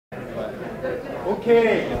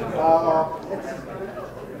Okay,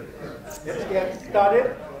 let's get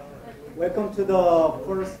started. Welcome to the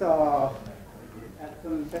first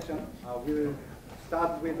afternoon session. We'll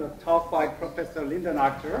start with a talk by Professor Lynden.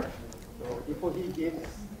 So before he gives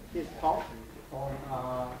his talk on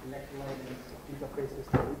electrolytes,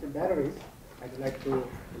 interfaces, to lithium batteries, I'd like to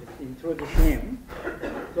introduce him.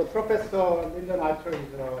 So Professor Lynden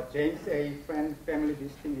is James A. Friend Family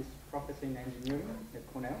Distinguished Professor in Engineering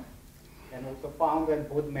at Cornell, and also founder and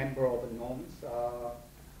board member of the NOMS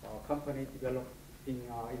company developing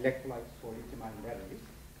electrolytes for lithium-ion batteries.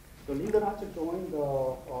 So Lynden joined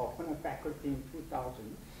the Cornell faculty in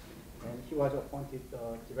 2000, and he was appointed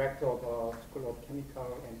director of School of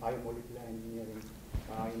Chemical and Biomolecular Engineering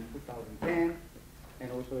in 2010.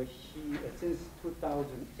 And also, since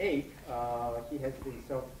 2008, he has been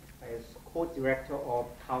served as co-director of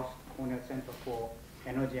House Cornell Center for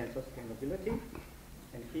Energy and Sustainability.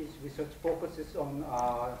 And his research focuses on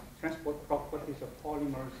transport properties of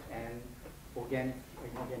polymers and organic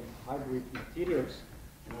and inorganic hybrid materials.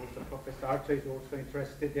 And also, Professor Archer is also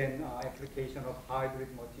interested in application of hybrid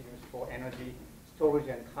materials for energy storage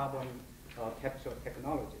and carbon capture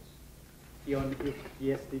technologies. He earned his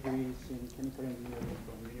BS degrees in chemical engineering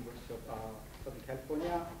from the University of Southern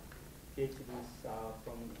California, PhDs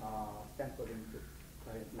from Stanford in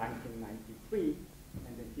 1993,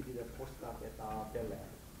 and then he did a postdoc at Bell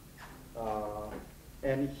Labs.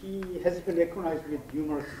 And he has been recognized with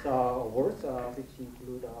numerous awards, which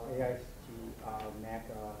include AIST MAC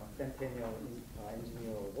Centennial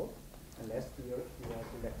Engineer Award. And last year, he was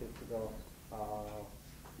elected to the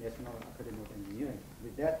National Academy of Engineering.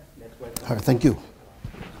 With that, let's welcome. All right, thank you.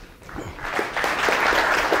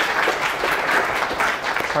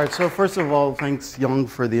 All right, so first of all, thanks, Young,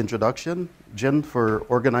 for the introduction, Jin for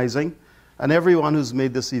organizing, and everyone who's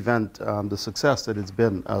made this event the success that it's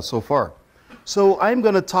been so far. So I'm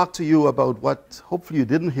going to talk to you about what hopefully you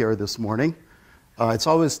didn't hear this morning. It's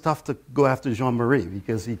always tough to go after Jean-Marie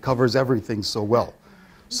because he covers everything so well.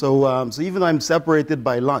 So, so even though I'm separated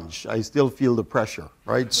by lunch, I still feel the pressure,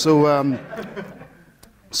 right? So,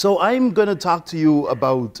 so I'm going to talk to you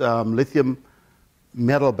about lithium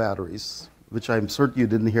metal batteries, which I'm certain you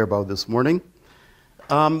didn't hear about this morning,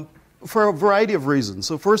 for a variety of reasons.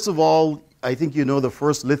 So first of all, I think you know the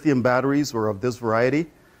first lithium batteries were of this variety,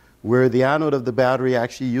 where the anode of the battery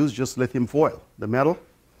actually used just lithium foil, the metal.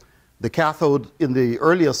 The cathode in the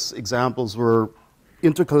earliest examples were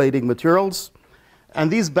intercalating materials. And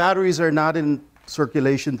these batteries are not in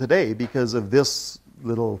circulation today because of this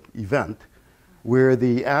little event where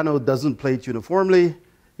the anode doesn't plate uniformly.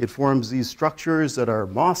 It forms these structures that are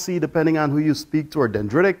mossy, depending on who you speak to, or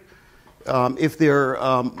dendritic. If they're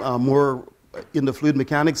more in the fluid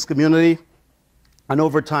mechanics community, and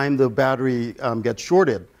over time the battery gets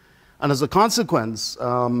shorted. And as a consequence,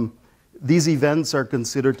 these events are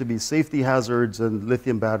considered to be safety hazards, and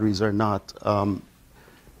lithium batteries are not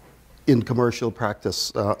in commercial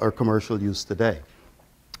practice or commercial use today.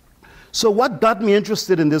 So what got me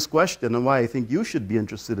interested in this question, and why I think you should be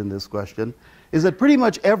interested in this question, is that pretty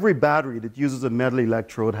much every battery that uses a metal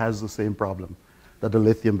electrode has the same problem that a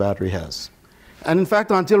lithium battery has. And in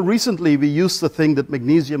fact, until recently, we used to think that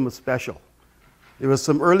magnesium was special. There was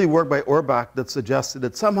some early work by Orbach that suggested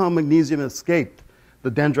that somehow magnesium escaped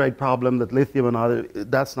the dendrite problem that lithium and other.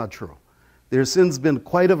 That's not true. There's since been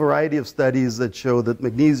quite a variety of studies that show that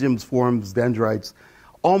magnesium forms dendrites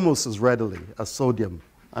almost as readily as sodium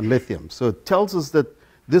and lithium. So it tells us that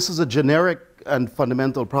this is a generic and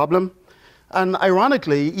fundamental problem. And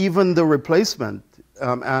ironically, even the replacement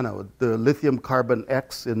anode, the lithium carbon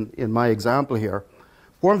X in my example here,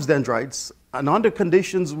 forms dendrites, and under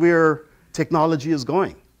conditions where technology is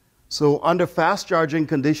going. So under fast charging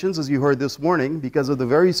conditions, as you heard this morning, because of the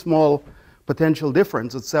very small potential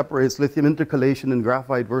difference that separates lithium intercalation in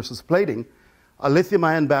graphite versus plating, a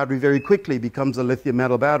lithium-ion battery very quickly becomes a lithium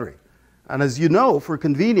metal battery. And as you know, for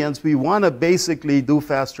convenience, we want to basically do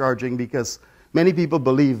fast charging because many people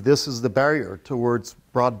believe this is the barrier towards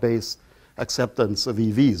broad-based acceptance of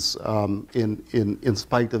EVs in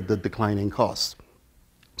spite of the declining costs.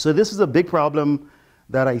 So this is a big problem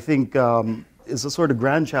that I think is a sort of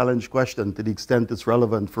grand challenge question to the extent it's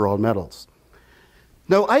relevant for all metals.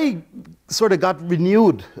 Now, I sort of got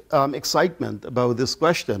renewed excitement about this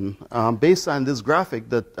question based on this graphic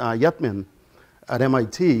that Yetmin at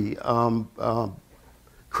MIT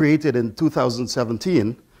created in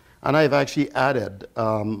 2017. And I've actually added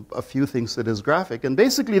a few things to this graphic. And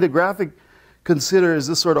basically, the graphic considers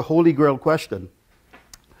this sort of holy grail question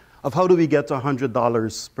of how do we get to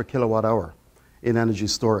 $100 per kilowatt hour in energy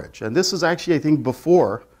storage. And this is actually, I think,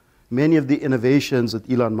 before many of the innovations that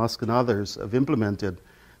Elon Musk and others have implemented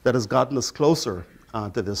that has gotten us closer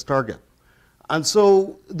to this target. And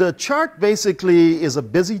so the chart basically is a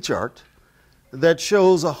busy chart that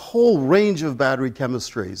shows a whole range of battery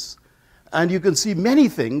chemistries. And you can see many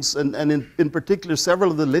things, and in particular, several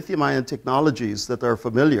of the lithium-ion technologies that are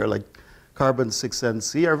familiar, like carbon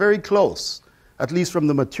 6NC, are very close, at least from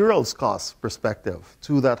the materials cost perspective,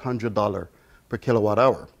 to that $100 per kilowatt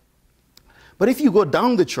hour. But if you go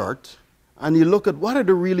down the chart and you look at what are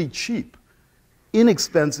the really cheap,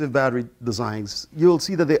 inexpensive battery designs, you'll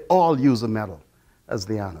see that they all use a metal as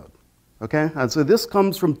the anode. Okay? And so this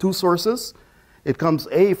comes from two sources. It comes,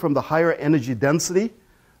 A, from the higher energy density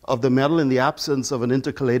of the metal in the absence of an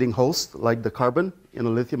intercalating host like the carbon in a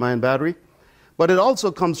lithium-ion battery. But it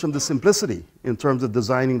also comes from the simplicity in terms of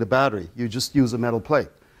designing the battery. You just use a metal plate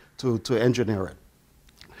to engineer it.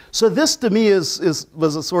 So this, to me,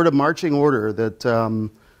 was a sort of marching order that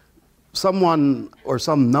someone or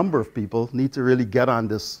some number of people need to really get on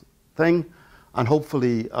this thing and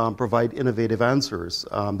hopefully provide innovative answers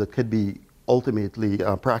that could be ultimately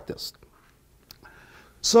practiced.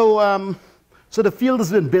 So the field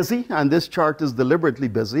has been busy, and this chart is deliberately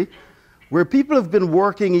busy, where people have been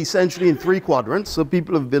working essentially in three quadrants. So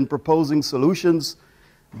people have been proposing solutions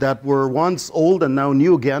that were once old and now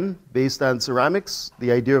new again, based on ceramics, the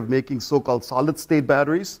idea of making so-called solid-state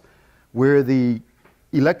batteries, where the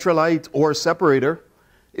electrolyte or separator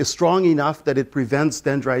is strong enough that it prevents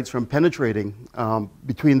dendrites from penetrating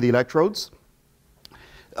between the electrodes.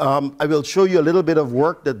 I will show you a little bit of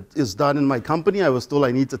work that is done in my company. I was told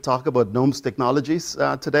I need to talk about GNOME's technologies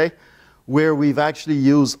today, where we've actually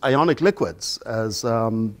used ionic liquids as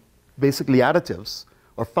basically additives,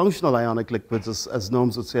 or functional ionic liquids, as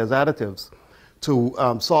GNOME's would say, as additives, to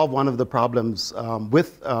solve one of the problems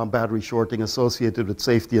with battery shorting associated with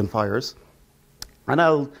safety and fires. And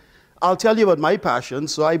I'll tell you about my passion.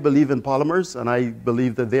 So I believe in polymers, and I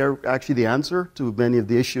believe that they're actually the answer to many of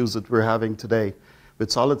the issues that we're having today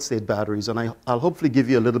with solid-state batteries, and I'll hopefully give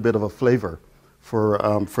you a little bit of a flavor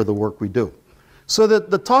for the work we do. So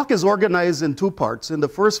the talk is organized in two parts. In the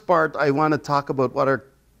first part, I want to talk about what are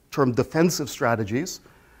termed defensive strategies,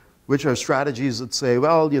 which are strategies that say,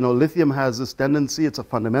 well, you know, lithium has this tendency, it's a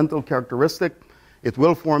fundamental characteristic, it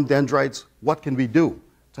will form dendrites, what can we do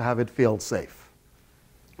to have it fail safe?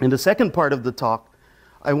 In the second part of the talk,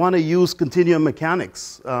 I want to use continuum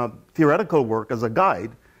mechanics, theoretical work as a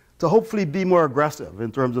guide, to hopefully be more aggressive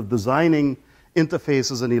in terms of designing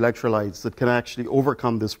interfaces and electrolytes that can actually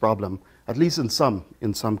overcome this problem, at least in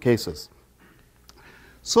some cases.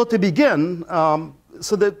 So to begin,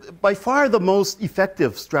 by far the most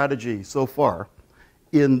effective strategy so far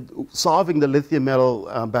in solving the lithium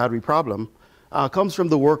metal battery problem comes from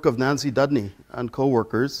the work of Nancy Dudney and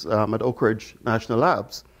co-workers at Oak Ridge National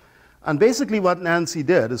Labs. And basically what Nancy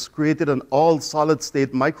did is created an all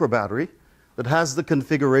solid-state microbattery that has the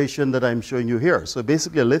configuration that I'm showing you here. So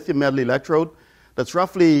basically a lithium metal electrode that's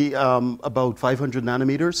roughly about 500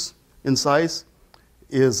 nanometers in size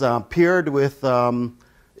is paired with a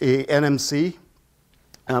NMC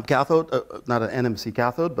cathode, not an NMC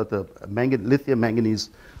cathode, but the lithium manganese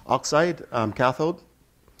oxide cathode.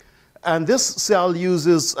 And this cell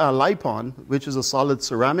uses LiPon, which is a solid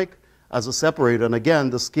ceramic, as a separator. And again,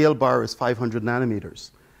 the scale bar is 500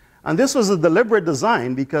 nanometers. And this was a deliberate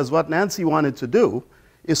design because what Nancy wanted to do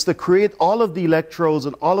is to create all of the electrodes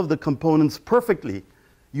and all of the components perfectly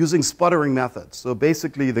using sputtering methods. So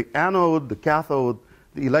basically the anode, the cathode,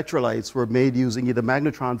 the electrolytes were made using either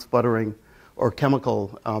magnetron sputtering or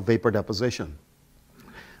chemical vapor deposition.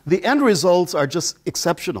 The end results are just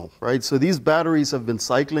exceptional, right? So these batteries have been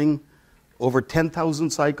cycling over 10,000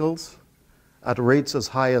 cycles at rates as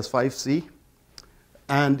high as 5C.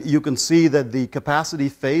 And you can see that the capacity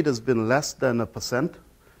fade has been less than 1%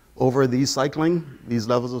 over these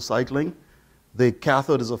levels of cycling. The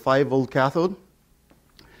cathode is a 5-volt cathode.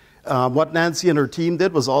 What Nancy and her team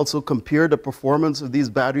did was also compare the performance of these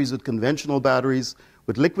batteries with conventional batteries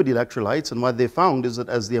with liquid electrolytes. And what they found is that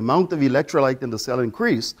as the amount of electrolyte in the cell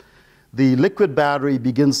increased, the liquid battery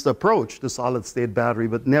begins to approach the solid-state battery,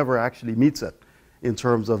 but never actually meets it in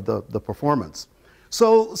terms of the performance.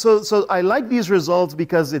 So I like these results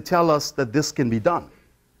because they tell us that this can be done.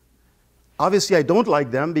 Obviously, I don't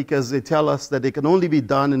like them because they tell us that they can only be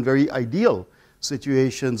done in very ideal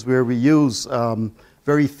situations where we use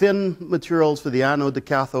very thin materials for the anode, the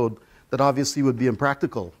cathode, that obviously would be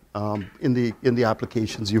impractical in the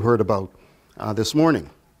applications you heard about this morning.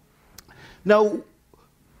 Now,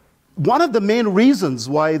 one of the main reasons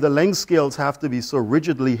why the length scales have to be so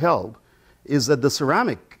rigidly held is that the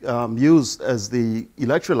ceramic used as the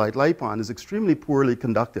electrolyte LiPon is extremely poorly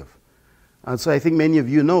conductive And so I think many of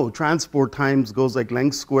you know transport times goes like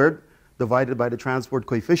length squared divided by the transport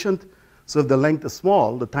coefficient. So if the length is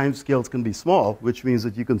small, the time scales can be small, which means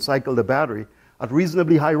that you can cycle the battery at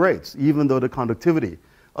reasonably high rates, even though the conductivity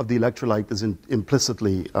of the electrolyte is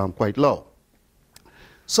implicitly quite low.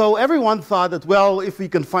 So everyone thought that, well, if we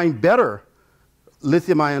can find better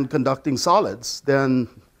lithium-ion conducting solids, then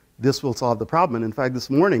this will solve the problem. And in fact, this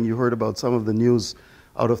morning you heard about some of the news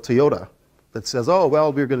out of Toyota that says, oh,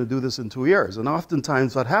 well, we're going to do this in 2 years. And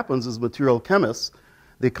oftentimes what happens is material chemists,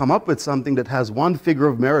 they come up with something that has one figure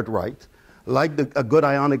of merit right, like a good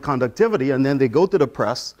ionic conductivity, and then they go to the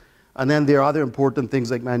press, and then there are other important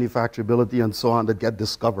things like manufacturability and so on that get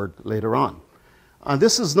discovered later on. And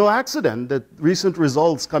this is no accident that recent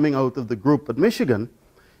results coming out of the group at Michigan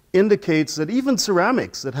indicates that even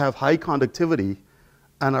ceramics that have high conductivity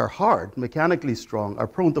and are hard, mechanically strong, are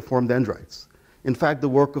prone to form dendrites. In fact, the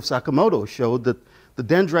work of Sakamoto showed that the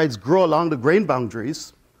dendrites grow along the grain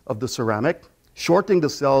boundaries of the ceramic, shorting the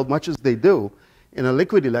cell much as they do in a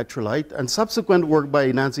liquid electrolyte, and subsequent work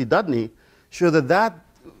by Nancy Dudney showed that that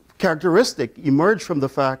characteristic emerged from the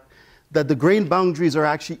fact that the grain boundaries are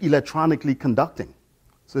actually electronically conducting.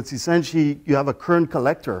 So it's essentially, you have a current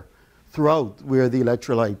collector throughout where the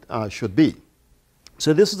electrolyte should be.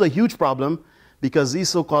 So this is a huge problem because these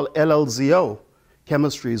so-called LLZO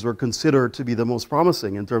chemistries were considered to be the most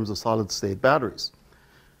promising in terms of solid-state batteries.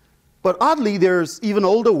 But oddly, there's even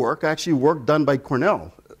older work, actually work done by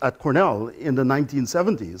Cornell, at Cornell in the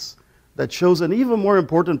 1970s, that shows an even more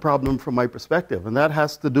important problem from my perspective, and that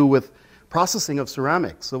has to do with processing of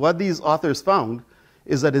ceramics. So what these authors found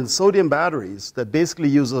is that in sodium batteries that basically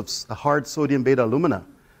use a hard sodium beta alumina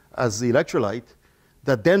as the electrolyte,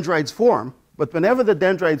 that dendrites form, but whenever the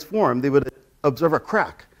dendrites form, they would observe a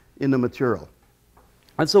crack in the material.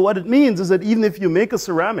 And so what it means is that even if you make a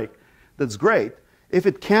ceramic that's great, if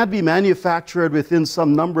it can't be manufactured within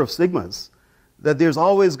some number of sigmas, that there's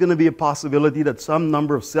always going to be a possibility that some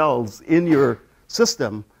number of cells in your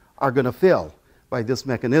system are going to fail by this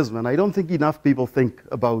mechanism. And I don't think enough people think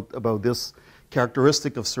about this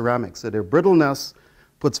characteristic of ceramics, that their brittleness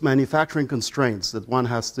puts manufacturing constraints that one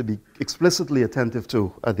has to be explicitly attentive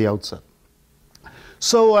to at the outset.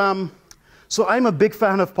 So I'm a big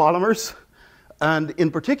fan of polymers, and in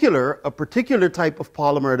particular, a particular type of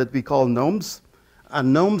polymer that we call NOMS.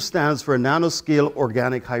 And NOMS stands for nanoscale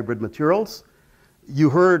organic hybrid materials. You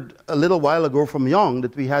heard a little while ago from Young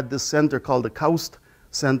that we had this center called the KAUST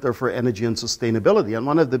Center for Energy and Sustainability. And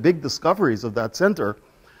one of the big discoveries of that center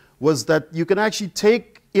was that you can actually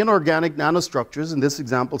take inorganic nanostructures, in this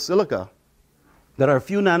example silica, that are a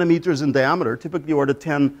few nanometers in diameter, typically order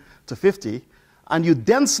 10 to 50, and you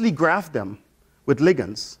densely graft them with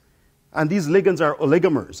ligands. And these ligands are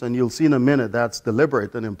oligomers, and you'll see in a minute that's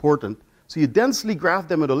deliberate and important. So you densely graft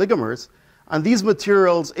them with oligomers, and these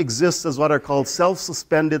materials exist as what are called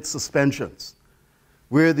self-suspended suspensions,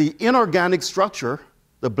 where the inorganic structure,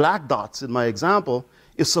 the black dots in my example,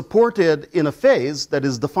 is supported in a phase that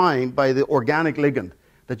is defined by the organic ligand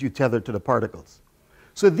that you tether to the particles.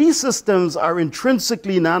 So these systems are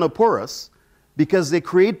intrinsically nanoporous because they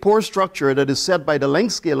create pore structure that is set by the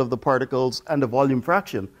length scale of the particles and the volume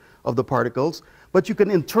fraction of the particles, but you can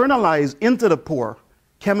internalize into the pore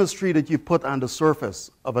chemistry that you put on the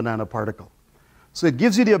surface of a nanoparticle. So it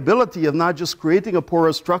gives you the ability of not just creating a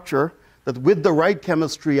porous structure that with the right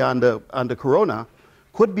chemistry on the corona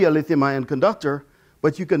could be a lithium-ion conductor,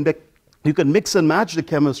 but you can mix and match the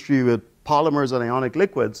chemistry with polymers and ionic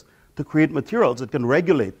liquids to create materials that can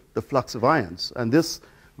regulate the flux of ions. And this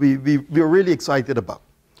we're really excited about.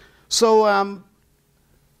 So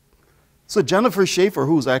Jennifer Schaefer,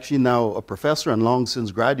 who's actually now a professor and long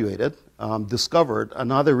since graduated, discovered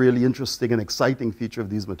another really interesting and exciting feature of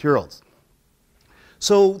these materials.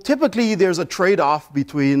 So typically there's a trade-off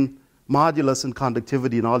between modulus and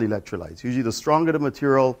conductivity in all electrolytes. Usually the stronger the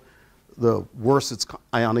material, the worse its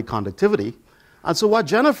ionic conductivity. And so what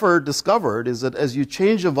Jennifer discovered is that as you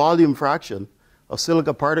change the volume fraction of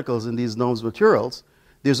silica particles in these NOMS materials,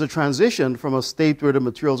 there's a transition from a state where the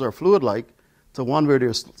materials are fluid-like to one where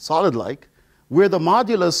they're solid-like, where the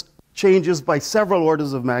modulus changes by several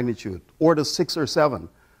orders of magnitude, order 6 or 7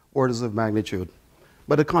 orders of magnitude.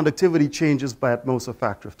 But the conductivity changes by at most a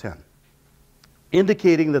factor of 10,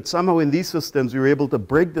 indicating that somehow in these systems we were able to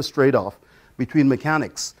break this trade-off between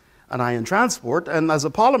mechanics and ion transport. And as a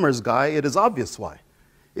polymers guy, it is obvious why.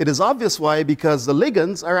 It is obvious why because the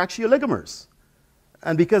ligands are actually oligomers.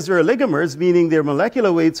 And because they're oligomers, meaning their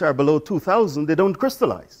molecular weights are below 2,000, they don't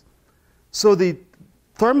crystallize. So the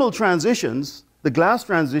thermal transitions, the glass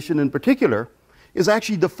transition in particular, is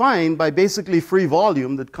actually defined by basically free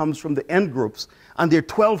volume that comes from the end groups, and there are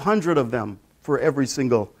 1,200 of them for every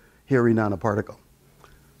single hairy nanoparticle.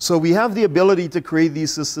 So we have the ability to create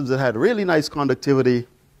these systems that had really nice conductivity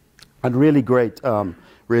and really great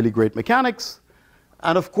mechanics.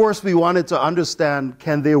 And of course, we wanted to understand,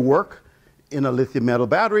 can they work in a lithium metal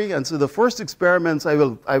battery? And so the first experiments, I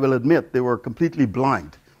will admit, they were completely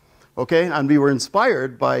blind. Okay, and we were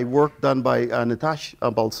inspired by work done by Natasha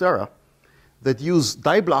Balsera that use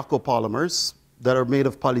diblock copolymers that are made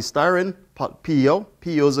of polystyrene, PEO.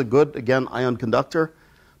 PEO is a good, again, ion conductor.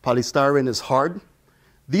 Polystyrene is hard.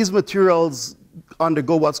 These materials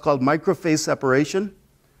undergo what's called microphase separation.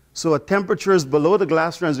 So at temperatures below the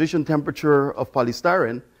glass transition temperature of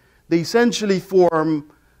polystyrene, they essentially form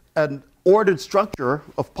an ordered structure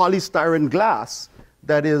of polystyrene glass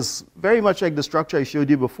that is very much like the structure I showed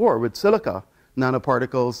you before with silica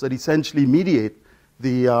nanoparticles that essentially mediate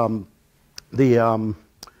the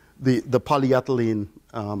polyethylene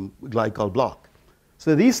glycol block.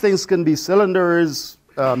 So these things can be cylinders,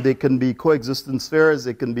 they can be coexistent spheres,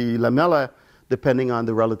 they can be lamella, depending on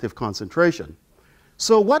the relative concentration.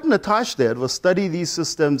 So what Natasha did was study these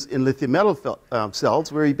systems in lithium metal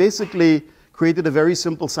cells, where he basically created a very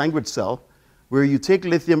simple sandwich cell, where you take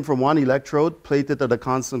lithium from one electrode, plate it at a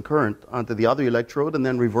constant current onto the other electrode, and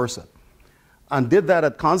then reverse it. And did that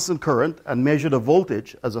at constant current and measured a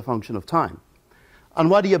voltage as a function of time. And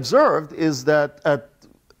what he observed is that at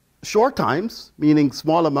short times, meaning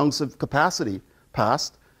small amounts of capacity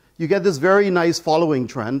passed, you get this very nice following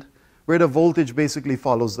trend where the voltage basically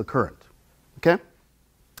follows the current. Okay?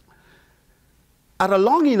 At a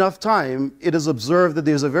long enough time, it is observed that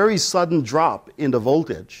there's a very sudden drop in the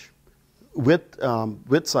voltage with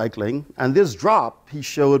cycling, and this drop, he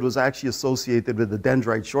showed, was actually associated with the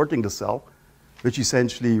dendrite shorting the cell, which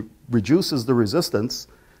essentially reduces the resistance,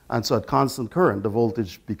 and so at constant current, the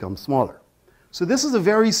voltage becomes smaller. So this is a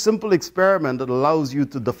very simple experiment that allows you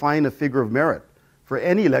to define a figure of merit for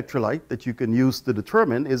any electrolyte that you can use to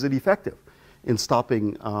determine is it effective in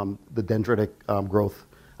stopping the dendritic growth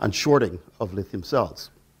and shorting of lithium cells.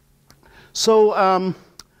 So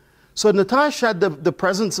Natasha had the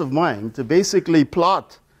presence of mind to basically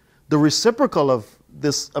plot the reciprocal of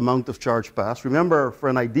this amount of charge pass. Remember, for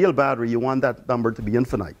an ideal battery, you want that number to be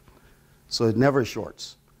infinite, so it never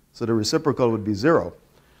shorts. So the reciprocal would be 0.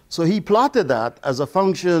 So he plotted that as a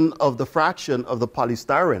function of the fraction of the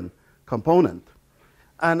polystyrene component.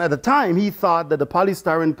 And at the time, he thought that the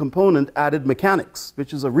polystyrene component added mechanics,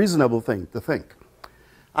 which is a reasonable thing to think.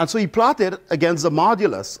 And so he plotted against the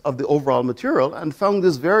modulus of the overall material and found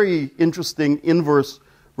this very interesting inverse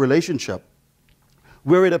relationship,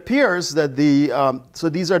 where it appears that so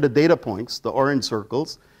these are the data points, the orange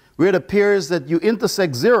circles, where it appears that you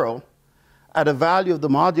intersect 0 at a value of the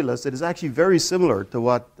modulus that is actually very similar to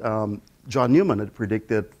what John Newman had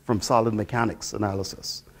predicted from solid mechanics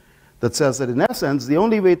analysis. That says that in essence, the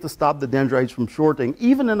only way to stop the dendrites from shorting,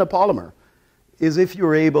 even in a polymer, is if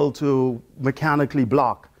you're able to mechanically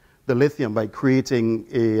block the lithium by creating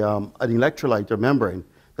an electrolyte or membrane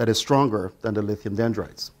that is stronger than the lithium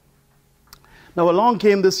dendrites. Now along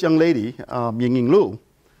came this young lady, Ying Lu,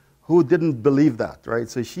 who didn't believe that, right?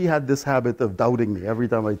 So she had this habit of doubting me. Every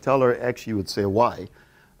time I tell her X, she would say Y.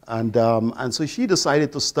 And so she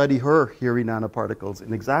decided to study her hairy nanoparticles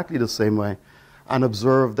in exactly the same way and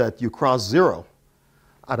observe that you cross 0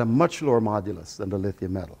 at a much lower modulus than the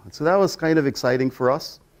lithium metal. And so that was kind of exciting for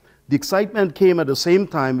us. The excitement came at the same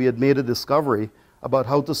time we had made a discovery about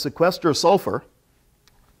how to sequester sulfur.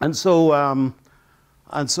 And so,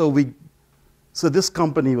 so this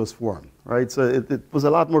company was formed, right? So it was a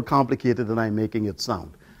lot more complicated than I'm making it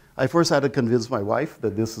sound. I first had to convince my wife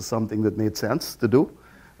that this is something that made sense to do.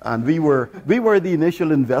 And we were the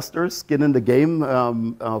initial investors, skin in the game,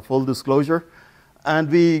 full disclosure.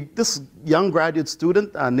 And this young graduate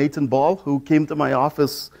student, Nathan Ball, who came to my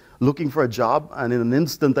office looking for a job, and in an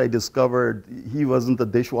instant I discovered he wasn't a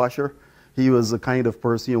dishwasher. He was the kind of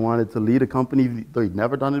person who wanted to lead a company, though he'd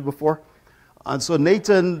never done it before. And so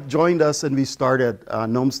Nathan joined us, and we started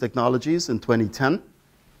Gnomes Technologies in 2010.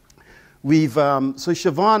 So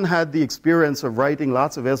Siobhan had the experience of writing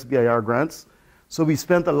lots of SBIR grants. So we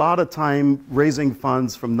spent a lot of time raising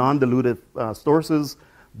funds from non-dilutive sources,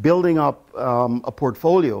 building up a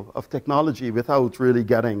portfolio of technology without really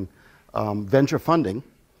getting venture funding.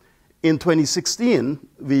 In 2016,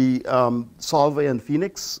 Solvay and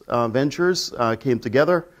Phoenix Ventures came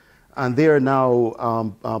together, and they are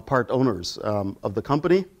now part owners of the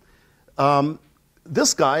company.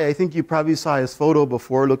 This guy, I think you probably saw his photo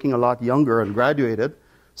before, looking a lot younger and graduated.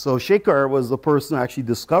 So Shekhar was the person who actually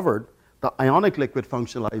discovered the ionic liquid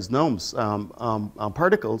functionalized gnomes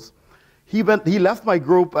particles. He left my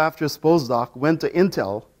group after his postdoc, went to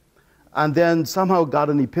Intel, and then somehow got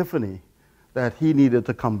an epiphany that he needed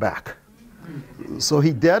to come back. So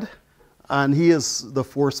he did, and he is the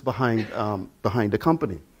force behind the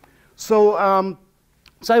company. So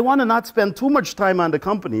I want to not spend too much time on the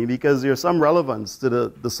company because there's some relevance to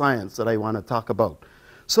the science that I want to talk about.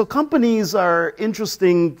 So companies are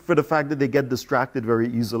interesting for the fact that they get distracted very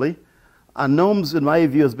easily. And gnomes, in my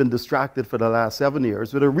view, has been distracted for the last 7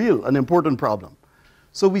 years with an important problem.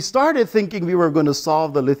 So we started thinking we were going to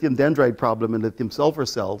solve the lithium dendrite problem in lithium sulfur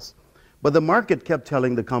cells, but the market kept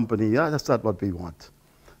telling the company, yeah, that's not what we want.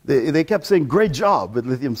 They kept saying, great job with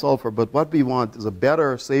lithium sulfur, but what we want is a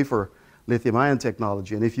better, safer lithium ion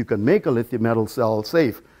technology. And if you can make a lithium metal cell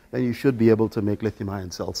safe, then you should be able to make lithium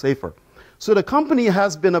ion cells safer. So the company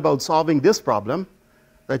has been about solving this problem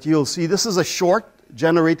that you'll see. This is a short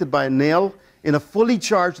generated by a nail in a fully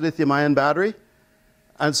charged lithium-ion battery.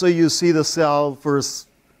 And so you see the cell first.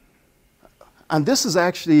 And this is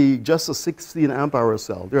actually just a 16 amp hour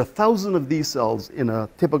cell. There are 1,000 of these cells in a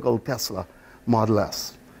typical Tesla Model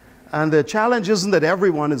S. And the challenge isn't that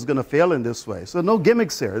everyone is going to fail in this way. So no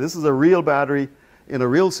gimmicks here. This is a real battery in a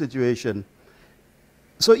real situation.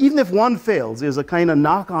 So even if one fails, there's a kind of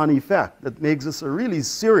knock-on effect that makes this a really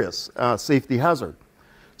serious safety hazard.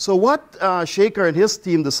 So what Shaker and his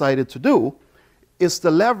team decided to do is to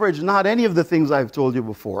leverage not any of the things I've told you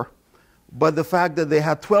before, but the fact that they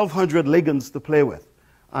had 1,200 ligands to play with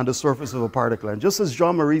on the surface of a particle. And just as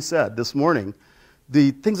Jean-Marie said this morning,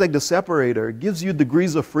 the things like the separator gives you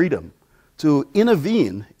degrees of freedom to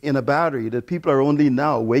intervene in a battery that people are only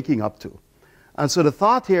now waking up to. And so the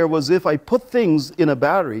thought here was if I put things in a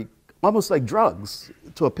battery, almost like drugs,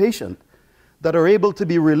 to a patient, that are able to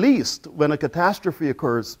be released when a catastrophe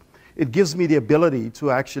occurs, it gives me the ability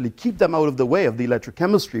to actually keep them out of the way of the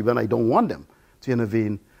electrochemistry when I don't want them to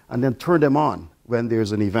intervene, and then turn them on when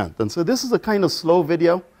there's an event. And so this is a kind of slow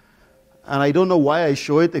video, and I don't know why I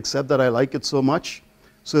show it except that I like it so much.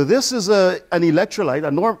 So this is an electrolyte,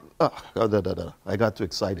 I got too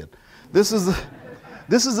excited. This is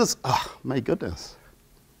this, oh my goodness.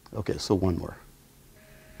 Okay, so one more.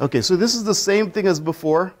 Okay, so this is the same thing as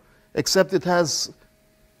before, except it has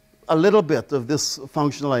a little bit of this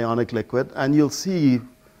functional ionic liquid, and you'll see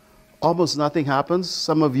almost nothing happens.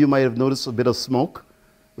 Some of you might have noticed a bit of smoke,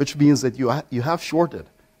 which means that you have shorted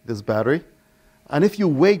this battery. And if you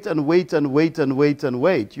wait and wait and wait and wait and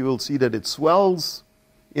wait, you will see that it swells,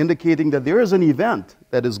 indicating that there is an event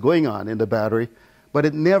that is going on in the battery, but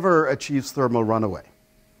it never achieves thermal runaway.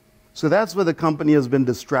 So that's what the company has been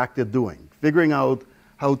distracted doing, figuring out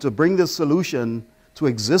how to bring this solution to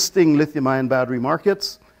existing lithium-ion battery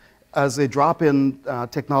markets as a drop-in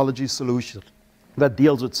technology solution that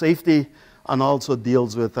deals with safety and also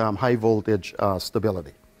deals with high voltage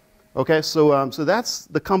stability. Okay, so that's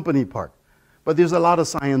the company part. But there's a lot of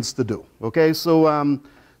science to do. Okay, so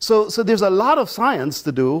there's a lot of science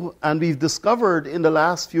to do, and we've discovered in the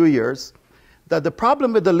last few years that the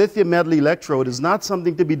problem with the lithium metal electrode is not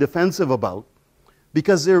something to be defensive about,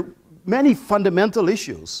 because there are many fundamental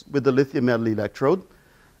issues with the lithium metal electrode,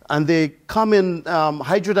 and they come in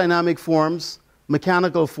hydrodynamic forms,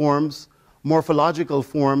 mechanical forms, morphological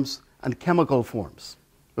forms, and chemical forms.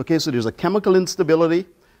 Okay, so there's a chemical instability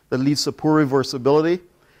that leads to poor reversibility.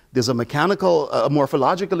 There's a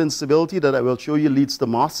morphological instability that I will show you leads to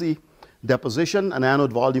mossy deposition and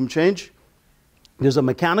anode volume change. There's a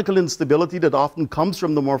mechanical instability that often comes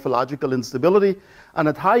from the morphological instability, and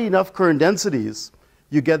at high enough current densities,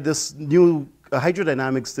 you get this new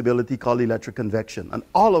hydrodynamic stability called electroconvection, and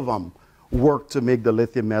all of them work to make the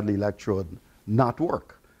lithium metal electrode not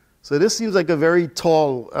work. So this seems like a very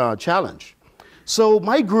tall challenge. So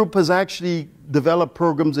my group has actually developed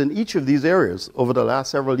programs in each of these areas over the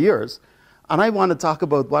last several years, and I want to talk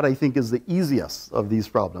about what I think is the easiest of these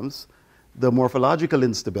problems, the morphological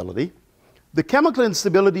instability. The chemical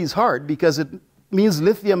instability is hard because it means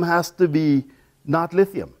lithium has to be not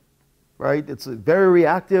lithium, right? It's very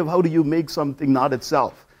reactive. How do you make something not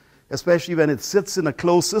itself? Especially when it sits in a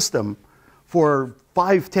closed system for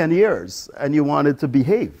 5, 10 years and you want it to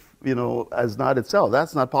behave, as not itself.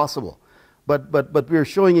 That's not possible. But we're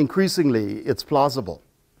showing increasingly it's plausible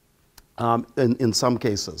in some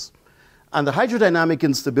cases. And the hydrodynamic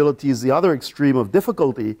instability is the other extreme of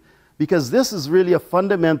difficulty, because this is really a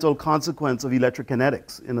fundamental consequence of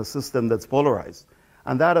electrokinetics in a system that's polarized.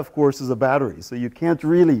 And that, of course, is a battery. So you can't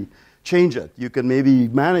really change it. You can maybe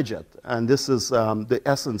manage it. And this is the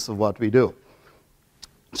essence of what we do.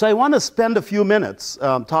 So I want to spend a few minutes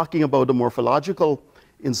talking about the morphological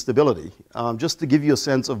instability, just to give you a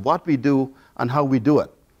sense of what we do and how we do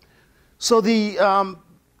it. So,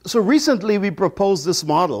 so recently we proposed this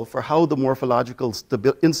model for how the morphological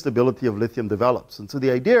instability of lithium develops. And so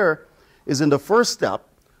the idea is, in the first step,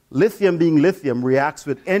 lithium being lithium reacts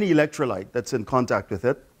with any electrolyte that's in contact with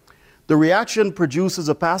it. The reaction produces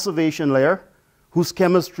a passivation layer whose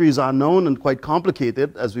chemistry is unknown and quite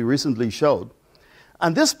complicated, as we recently showed.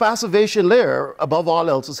 And this passivation layer, above all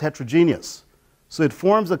else, is heterogeneous. So it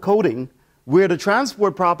forms a coating where the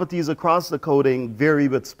transport properties across the coating vary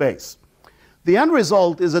with space. The end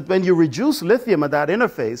result is that when you reduce lithium at that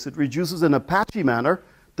interface, it reduces in a patchy manner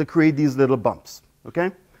to create these little bumps.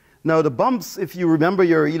 Okay? Now the bumps, if you remember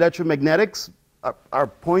your electromagnetics, are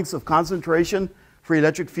points of concentration for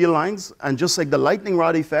electric field lines. And just like the lightning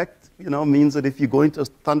rod effect, means that if you go into a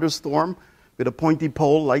thunderstorm with a pointy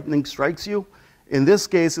pole, lightning strikes you. In this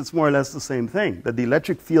case, it's more or less the same thing, that the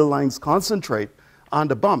electric field lines concentrate on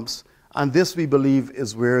the bumps. And this, we believe,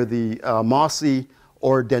 is where the mossy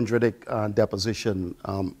or dendritic deposition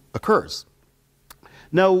occurs.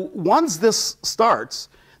 Now, once this starts,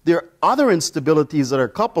 there are other instabilities that are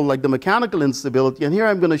coupled, like the mechanical instability. And here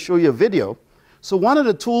I'm going to show you a video. So one of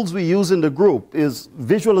the tools we use in the group is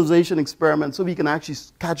visualization experiments, so we can actually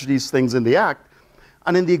catch these things in the act.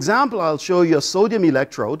 And in the example, I'll show you a sodium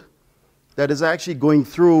electrode that is actually going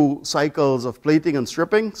through cycles of plating and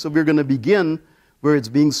stripping. So we're going to begin where it's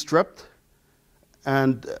being stripped.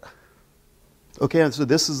 And okay, so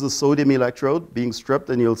this is the sodium electrode being stripped,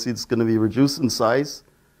 and you'll see it's going to be reduced in size.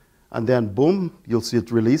 And then, boom, you'll see it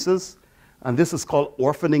releases. And this is called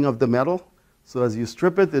orphaning of the metal. So as you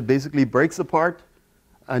strip it, it basically breaks apart,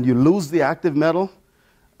 and you lose the active metal.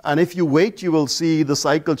 And if you wait, you will see the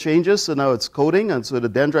cycle changes. So now it's coating, and so the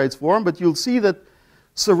dendrites form. But you'll see that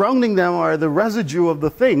surrounding them are the residue of the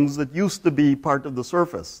things that used to be part of the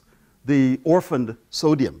surface, the orphaned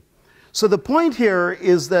sodium. So the point here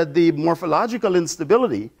is that the morphological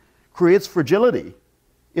instability creates fragility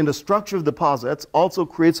in the structure of deposits, also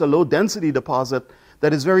creates a low-density deposit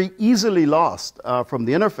that is very easily lost from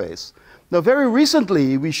the interface. Now, very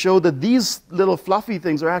recently, we showed that these little fluffy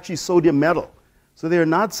things are actually sodium metal. So they're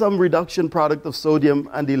not some reduction product of sodium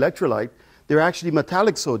and the electrolyte. They're actually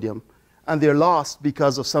metallic sodium, and they're lost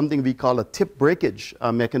because of something we call a tip breakage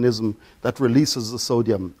mechanism that releases the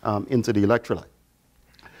sodium into the electrolyte.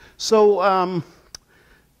 So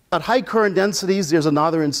at high current densities, there's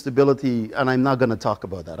another instability, and I'm not going to talk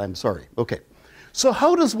about that. I'm sorry. Okay. So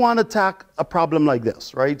how does one attack a problem like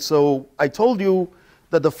this, right? So I told you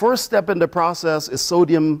that the first step in the process is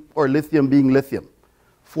sodium or lithium being lithium,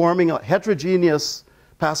 forming a heterogeneous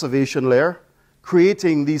passivation layer,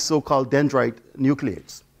 creating these so-called dendrite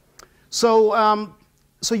nucleates. So,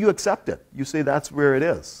 so you accept it. You say that's where it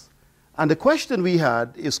is. And the question we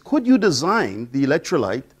had is, could you design the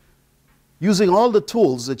electrolyte using all the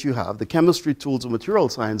tools that you have, the chemistry tools and material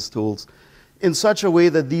science tools, in such a way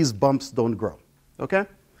that these bumps don't grow? Okay?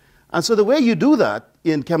 And so the way you do that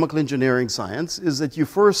in chemical engineering science is that you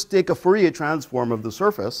first take a Fourier transform of the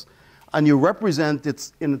surface and you represent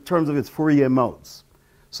it in terms of its Fourier modes.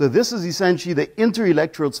 So this is essentially the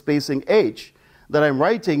inter-electrode spacing h that I'm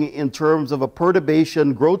writing in terms of a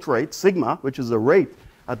perturbation growth rate, sigma, which is the rate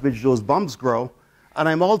at which those bumps grow. And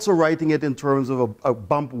I'm also writing it in terms of a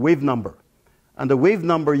bump wave number. And the wave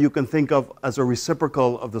number you can think of as a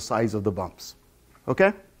reciprocal of the size of the bumps.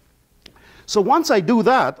 Okay? So once I do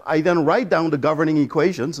that, I then write down the governing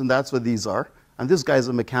equations, and that's what these are. And this guy's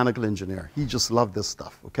a mechanical engineer. He just loved this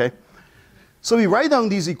stuff, okay? So we write down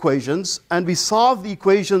these equations, and we solve the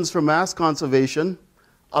equations for mass conservation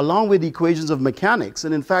along with the equations of mechanics.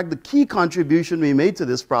 And in fact, the key contribution we made to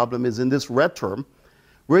this problem is in this red term,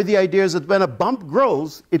 where the idea is that when a bump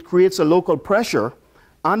grows, it creates a local pressure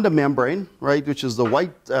on the membrane, right, which is the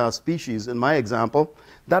white species in my example.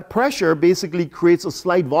 That pressure basically creates a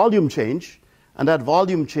slight volume change, and that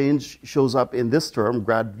volume change shows up in this term,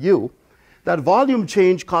 grad U. That volume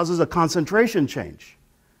change causes a concentration change,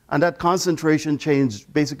 and that concentration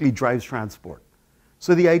change basically drives transport.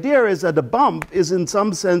 So the idea is that the bump is in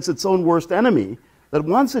some sense its own worst enemy, that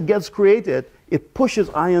once it gets created, it pushes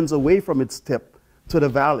ions away from its tip to the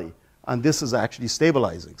valley, and this is actually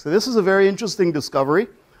stabilizing. So this is a very interesting discovery.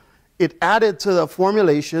 It added to the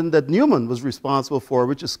formulation that Newman was responsible for,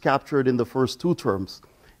 which is captured in the first two terms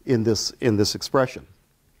in this expression.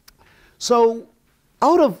 So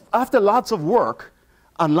after lots of work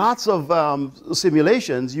and lots of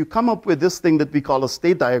simulations, you come up with this thing that we call a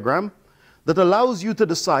state diagram that allows you to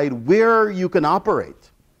decide where you can operate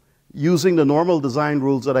using the normal design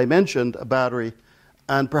rules that I mentioned, a battery,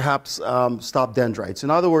 and perhaps stop dendrites. In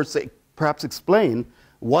other words, perhaps explain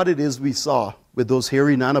what it is we saw with those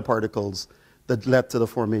hairy nanoparticles that led to the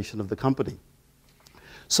formation of the company.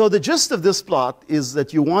 So the gist of this plot is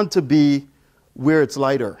that you want to be where it's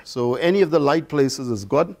lighter. So any of the light places is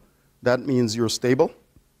good. That means you're stable.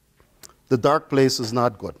 The dark place is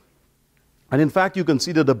not good. And in fact, you can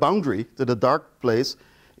see that the boundary to the dark place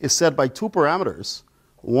is set by two parameters.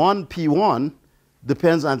 One, P1,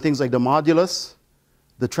 depends on things like the modulus,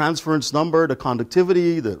 the transference number, the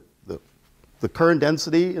conductivity, the current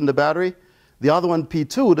density in the battery. The other one,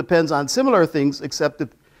 P2, depends on similar things, except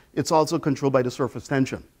that it's also controlled by the surface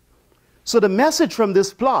tension. So the message from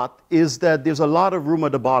this plot is that there's a lot of room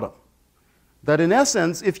at the bottom. That in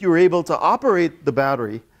essence, if you're able to operate the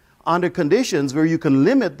battery under conditions where you can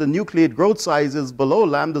limit the nucleate growth sizes below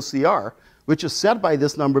lambda CR, which is set by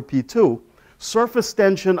this number P2, surface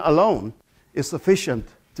tension alone is sufficient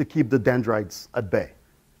to keep the dendrites at bay.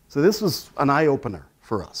 So this was an eye-opener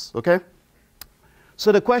for us, okay?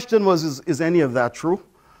 So the question was, is any of that true?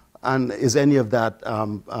 And is any of that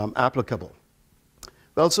applicable?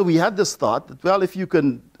 Well, so we had this thought that, well, if you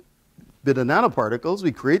can, with the nanoparticles,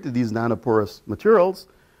 we created these nanoporous materials,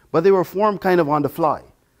 but they were formed kind of on the fly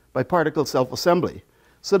by particle self-assembly.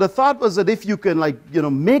 So the thought was that if you can,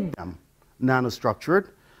 make them nanostructured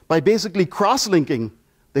by basically cross-linking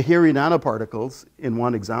the hairy nanoparticles in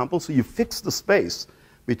one example, so you fix the space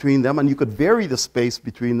between them, and you could vary the space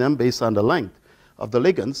between them based on the length of the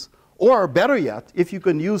ligands, or better yet, if you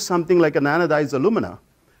can use something like an anodized alumina,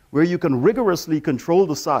 where you can rigorously control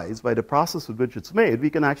the size by the process with which it's made, we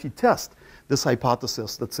can actually test this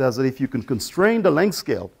hypothesis that says that if you can constrain the length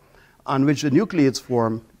scale on which the nucleates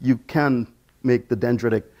form, you can make the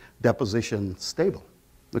dendritic deposition stable.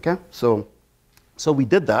 Okay? So we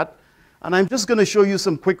did that. And I'm just going to show you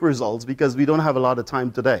some quick results because we don't have a lot of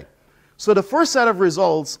time today. So the first set of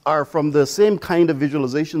results are from the same kind of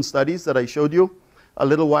visualization studies that I showed you a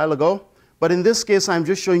little while ago. But in this case, I'm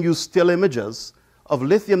just showing you still images of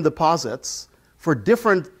lithium deposits for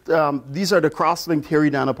different, these are the cross-linked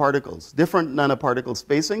hairy nanoparticles, different nanoparticle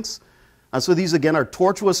spacings. And so these, again, are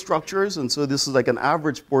tortuous structures. And so this is like an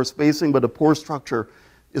average pore spacing, but a pore structure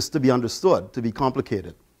is to be understood, to be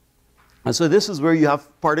complicated. And so this is where you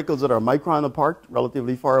have particles that are micron apart,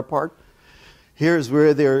 relatively far apart. Here's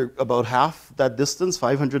where they're about half that distance,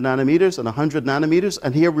 500 nanometers and 100 nanometers.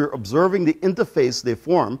 And here we're observing the interface they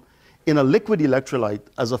form in a liquid electrolyte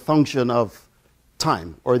as a function of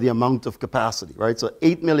time, or the amount of capacity, right? So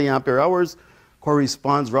 8 milliampere hours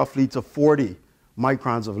corresponds roughly to 40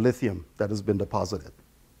 microns of lithium that has been deposited,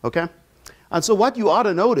 okay? And so what you ought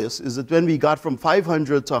to notice is that when we got from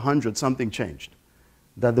 500 to 100, something changed.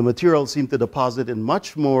 That the material seemed to deposit in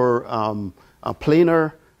much more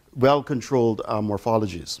planar, well-controlled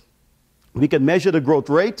morphologies. We can measure the growth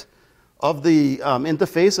rate of the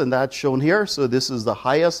interface, and that's shown here. So this is the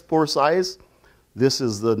highest pore size, this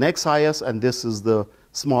is the next highest, and this is the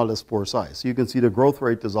smallest pore size. So you can see the growth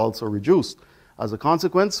rate is also reduced. As a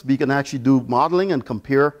consequence, we can actually do modeling and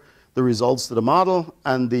compare the results to the model,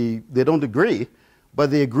 and they don't agree,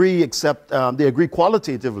 but they agree they agree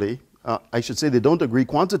qualitatively. I should say they don't agree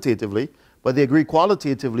quantitatively, but they agree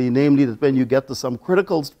qualitatively, namely that when you get to some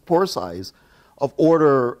critical pore size of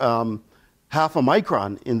order half a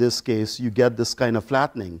micron, in this case, you get this kind of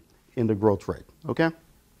flattening in the growth rate, okay?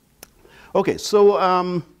 Okay,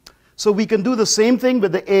 so we can do the same thing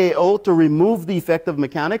with the AAO to remove the effect of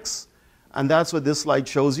mechanics, and that's what this slide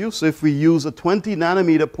shows you. So if we use a 20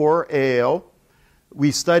 nanometer pore AAO, we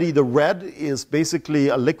study the red is basically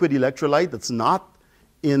a liquid electrolyte that's not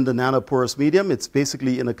in the nanoporous medium. It's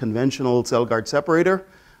basically in a conventional cell guard separator.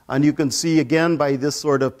 And you can see again by this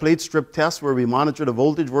sort of plate strip test where we monitor the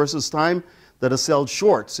voltage versus time that a cell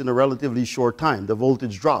shorts in a relatively short time. The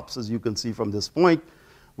voltage drops, as you can see from this point.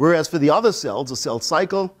 Whereas for the other cells, the cell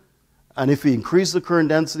cycle, and if we increase the current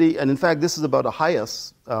density, and in fact this is about the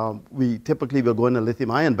highest, we typically will go in a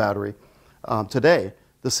lithium-ion battery today,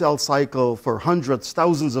 the cell cycle for hundreds,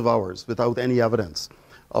 thousands of hours without any evidence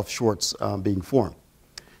of shorts being formed.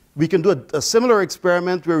 We can do a similar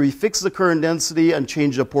experiment where we fix the current density and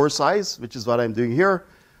change the pore size, which is what I'm doing here.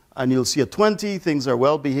 And you'll see at 20, things are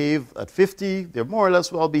well behaved. At 50, they're more or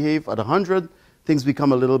less well behaved. At 100, things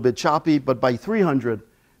become a little bit choppy. But by 300,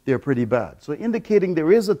 they're pretty bad. So indicating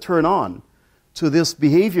there is a turn on to this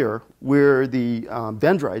behavior where the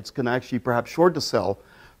dendrites can actually perhaps short the cell,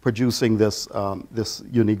 producing this, this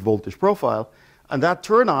unique voltage profile. And that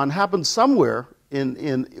turn on happens somewhere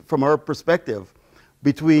from our perspective,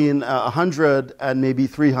 between 100 and maybe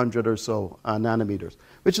 300 or so nanometers,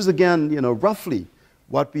 which is again, roughly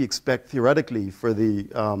what we expect theoretically for the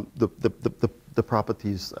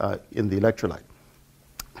properties in the electrolyte.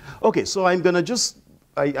 Okay, so I'm going to just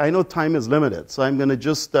I know time is limited, so I'm going to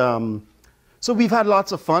just... so we've had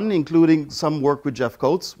lots of fun, including some work with Jeff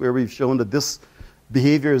Coates, where we've shown that this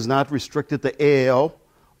behavior is not restricted to AAO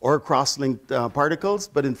or cross-linked particles,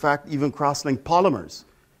 but in fact even cross-linked polymers,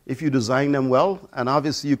 if you design them well. And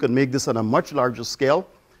obviously you can make this on a much larger scale.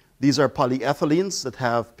 These are polyethylenes that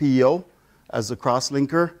have PEO as a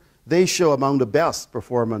cross-linker. They show among the best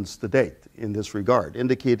performance to date in this regard,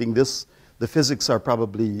 indicating this, the physics are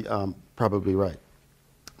probably right.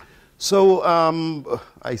 So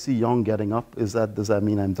I see Young getting up. Does that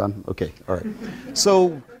mean I'm done? Okay, all right.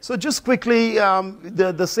 So just quickly,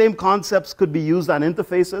 the same concepts could be used on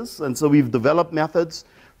interfaces. And so we've developed methods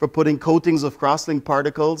for putting coatings of cross-linked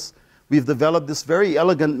particles. We've developed this very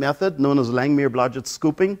elegant method known as Langmuir-Blodgett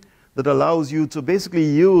scooping that allows you to basically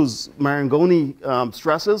use Marangoni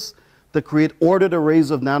stresses to create ordered arrays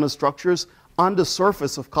of nanostructures on the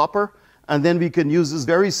surface of copper. And then we can use this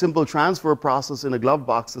very simple transfer process in a glove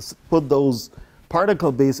box to put those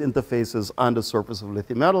particle-based interfaces on the surface of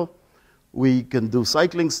lithium metal. We can do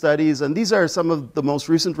cycling studies, and these are some of the most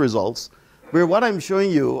recent results, where what I'm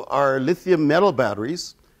showing you are lithium metal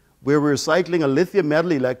batteries, where we're cycling a lithium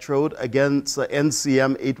metal electrode against a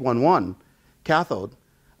NCM 811 cathode.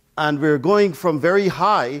 And we're going from very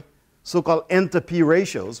high so-called N to P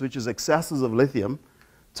ratios, which is excesses of lithium,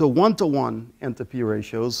 to 1-to-1 N to P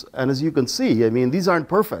ratios. And as you can see, I mean, these aren't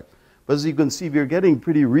perfect, but as you can see, we're getting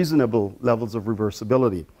pretty reasonable levels of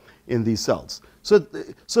reversibility in these cells. So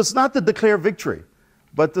it's not to declare victory,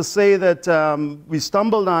 but to say that we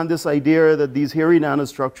stumbled on this idea that these hairy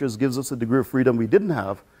nanostructures gives us a degree of freedom we didn't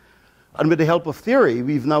have. And with the help of theory,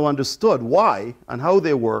 we've now understood why and how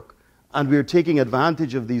they work, and we're taking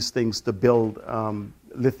advantage of these things to build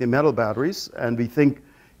lithium metal batteries. And we think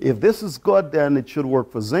if this is good, then it should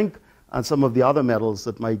work for zinc and some of the other metals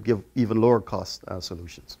that might give even lower cost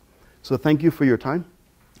solutions. So thank you for your time.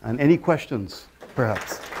 And any questions,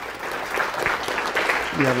 perhaps?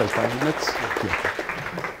 We have like 5 minutes.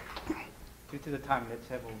 Yeah. Due to the time, let's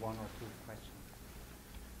have one or two questions.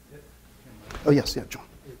 Oh, yes, yeah, John.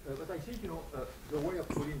 But I think, the way of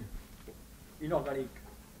putting inorganic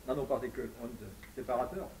nanoparticles on the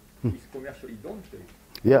separator is commercially done today.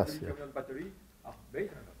 Yes. The lithium battery are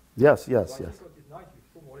based on that. Yes. So I think what is nice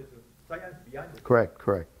is more or less the science behind it. Correct.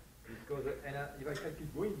 Because, if I can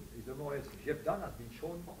keep going, the more or less Jeff done has been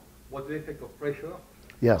shown what the effect of pressure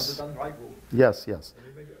Yes. on the dendrite growth. Yes. And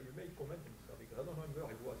you made comment on this, because I don't remember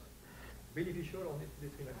if it was beneficial or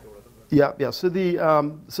detrimental. Yeah.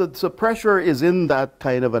 So pressure is in that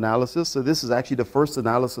kind of analysis. So this is actually the first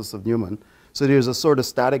analysis of Newman. So there's a sort of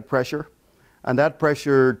static pressure, and that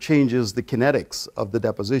pressure changes the kinetics of the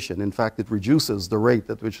deposition. In fact, it reduces the rate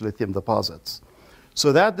at which lithium deposits.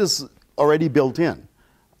 So that is already built in.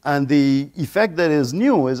 And the effect that is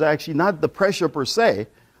new is actually not the pressure per se,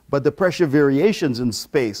 but the pressure variations in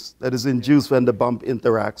space that is induced when the bump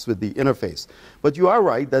interacts with the interface. But you are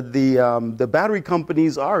right that the battery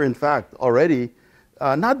companies are, in fact, already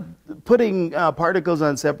not putting particles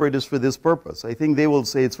on separators for this purpose. I think they will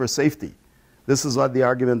say it's for safety. This is what the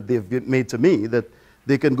argument they've made to me, that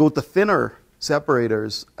they can go to thinner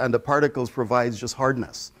separators and the particles provides just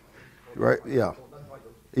hardness. Right? Yeah.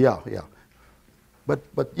 But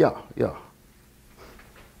yeah.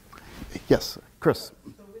 Yes, Chris.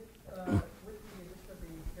 So with the addition of the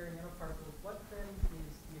hairy nanoparticles, what then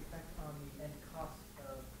is the effect on the end cost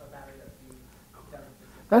of a battery that's being done with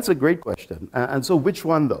this? That's a great question. And so which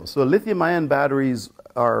one though? So lithium-ion batteries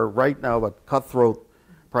are right now at cutthroat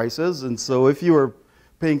prices. And so if you were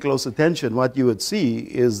paying close attention, what you would see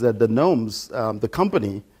is that the gnomes, the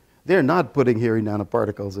company, they're not putting hairy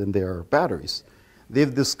nanoparticles in their batteries.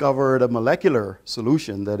 They've discovered a molecular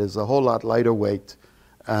solution that is a whole lot lighter weight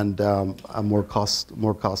and more cost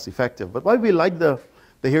effective. But why we like the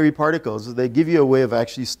hairy particles is they give you a way of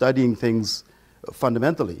actually studying things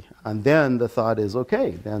fundamentally. And then the thought is,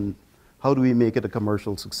 okay, then how do we make it a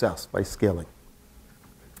commercial success by scaling?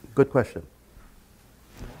 Good question.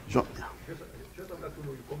 Jean? Yeah. Just I'd like to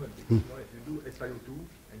know your comment, because you do SiO2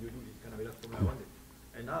 and you do this kind of elastomeric one.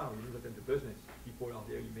 And now you know that in the business, people are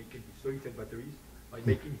there making these solid-state batteries by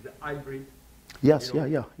making the hybrid. Yes, you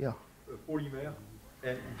know, yeah. Polymer,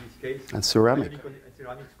 and in this case, and ceramic.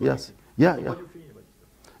 Yes. Yeah. What do you think about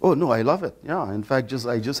this? Oh no, I love it. Yeah. In fact,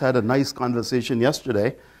 I just had a nice conversation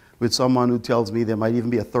yesterday with someone who tells me there might even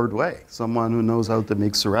be a third way. Someone who knows how to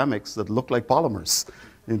make ceramics that look like polymers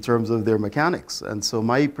in terms of their mechanics. And so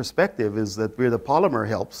my perspective is that where the polymer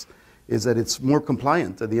helps is that it's more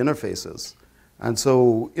compliant to the interfaces. And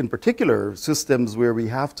so in particular, systems where we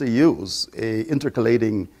have to use a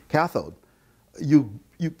intercalating cathode you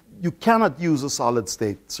cannot use a solid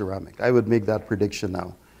state ceramic. I would make that prediction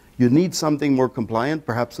now. You need something more compliant,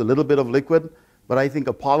 perhaps a little bit of liquid, but I think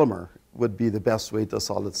a polymer would be the best way to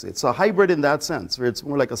solid state. So a hybrid in that sense, where it's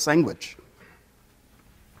more like a sandwich.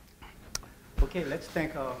 Okay, let's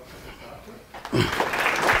thank Professor Arthur.